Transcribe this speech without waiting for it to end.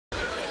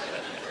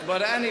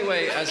But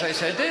anyway, as I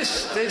said,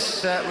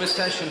 this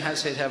recession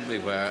has hit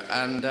everywhere,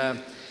 and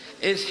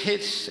it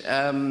hits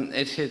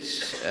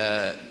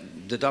the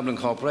Dublin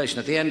Corporation.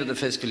 At the end of the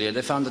fiscal year,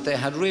 they found that they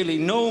had really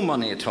no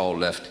money at all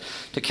left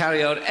to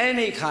carry out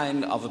any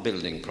kind of a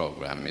building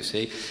programme, you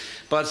see.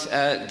 But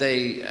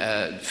they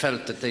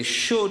felt that they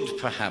should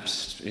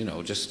perhaps, you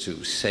know, just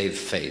to save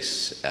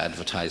face,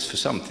 advertise for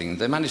something.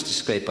 They managed to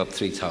scrape up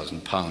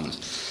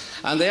 £3,000.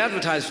 And they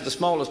advertised for the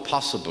smallest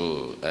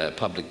possible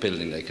public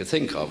building they could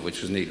think of,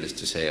 which was, needless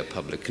to say, a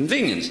public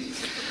convenience.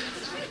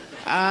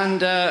 And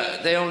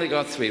they only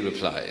got 3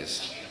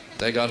 replies.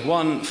 They got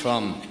one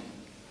from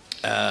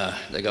a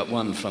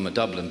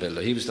Dublin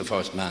builder. He was the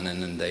first man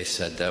in, and they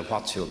said,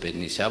 "What's your bid?"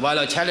 And he said, "Well,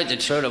 I tell you the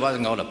truth, I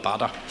wasn't going to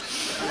bother.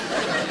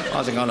 I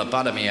wasn't going to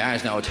bother me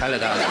arse, now I tell you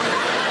that."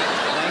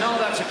 I know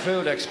that's a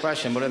crude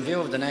expression, but in view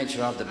of the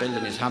nature of the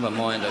building he's have in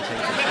mind, I think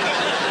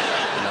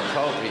it's an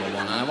appropriate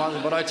one. And I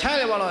wasn't, but I tell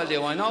you what I'll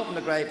do. I'll open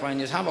the grapevine,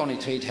 you have only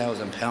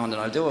 £3,000, and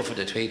I'll do it for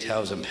the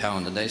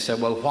 £3,000. And they said,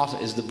 "Well, what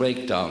is the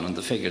breakdown on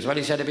the figures?" Well,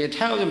 he said, "It'd be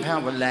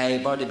 £1,000 for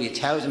labour, there'd be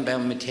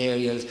 £1,000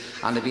 materials,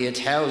 and there'd be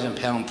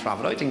 £1,000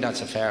 profit." I think that's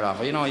a fair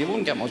offer. You know, you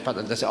wouldn't get much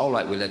better. They said, "All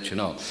right, we'll let you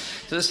know."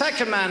 So the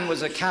second man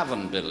was a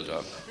cavern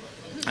builder.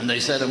 And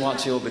they said, "And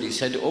what's your bid?" He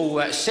said,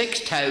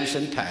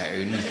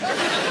 £6,000.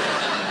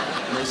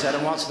 And they said,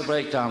 "And what's the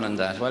breakdown in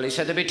that?" Well, he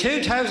said, "There'd be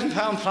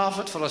 £2,000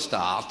 profit for a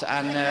start,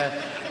 and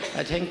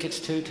I think it's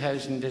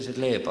 2,000, is it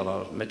labour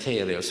or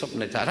material, something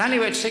like that.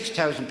 Anyway, it's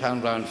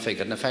 £6,000 round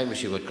figure, and if I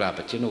was you would grab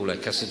it, you know, like,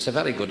 because it's a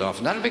very good offer.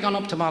 And that'll be going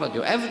up tomorrow,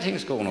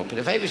 everything's going up, but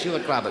if I was you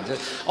would grab it."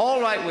 "All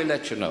right, we'll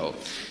let you know."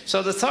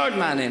 So the third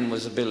man in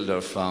was a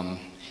builder from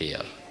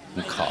here,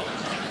 in Cork.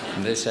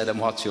 And they said, "And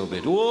what's your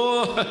bid?"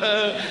 "Whoa,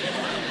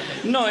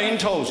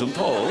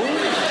 £9,000.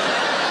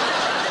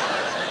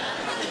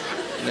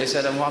 And they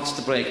said, "And what's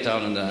the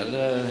breakdown in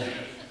that?"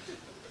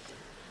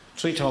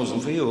 3,000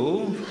 for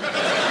you."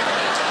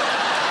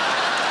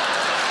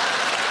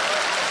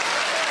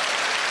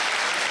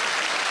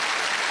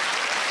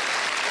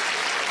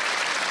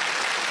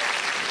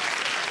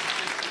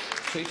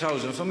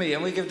 £3,000 for me,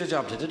 and we give the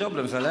job to the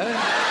Dublin fella.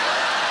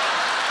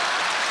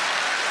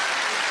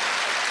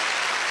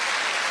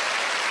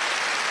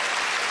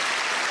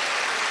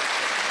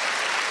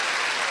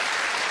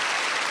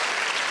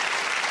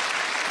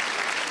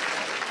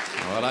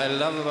 What I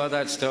love about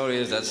that story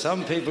is that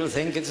some people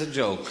think it's a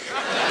joke.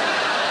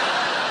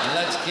 And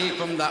let's keep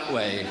them that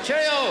way.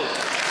 Cheerio!